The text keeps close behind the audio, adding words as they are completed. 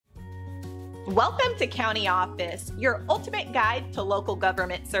Welcome to County Office, your ultimate guide to local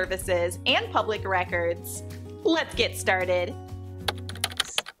government services and public records. Let's get started.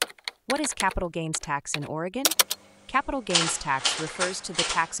 What is capital gains tax in Oregon? Capital gains tax refers to the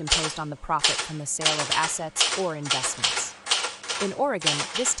tax imposed on the profit from the sale of assets or investments. In Oregon,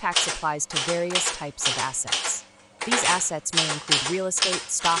 this tax applies to various types of assets. These assets may include real estate,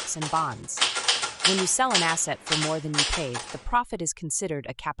 stocks, and bonds. When you sell an asset for more than you paid, the profit is considered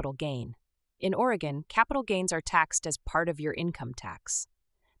a capital gain. In Oregon, capital gains are taxed as part of your income tax.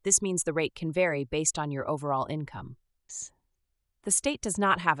 This means the rate can vary based on your overall income. The state does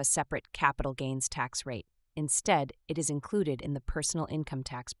not have a separate capital gains tax rate. Instead, it is included in the personal income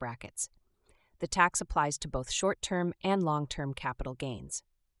tax brackets. The tax applies to both short-term and long-term capital gains.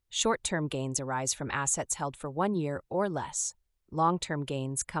 Short-term gains arise from assets held for 1 year or less. Long-term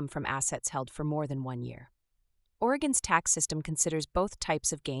gains come from assets held for more than 1 year. Oregon's tax system considers both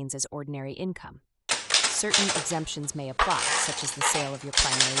types of gains as ordinary income. Certain exemptions may apply, such as the sale of your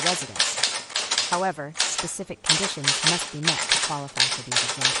primary residence. However, specific conditions must be met to qualify for these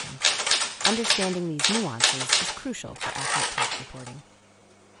exemptions. Understanding these nuances is crucial for accurate tax reporting.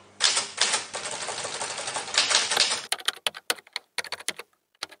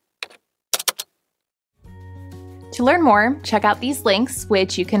 To learn more, check out these links,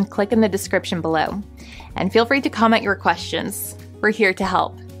 which you can click in the description below. And feel free to comment your questions. We're here to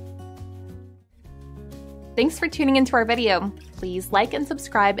help. Thanks for tuning into our video. Please like and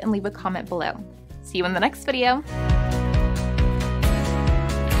subscribe and leave a comment below. See you in the next video.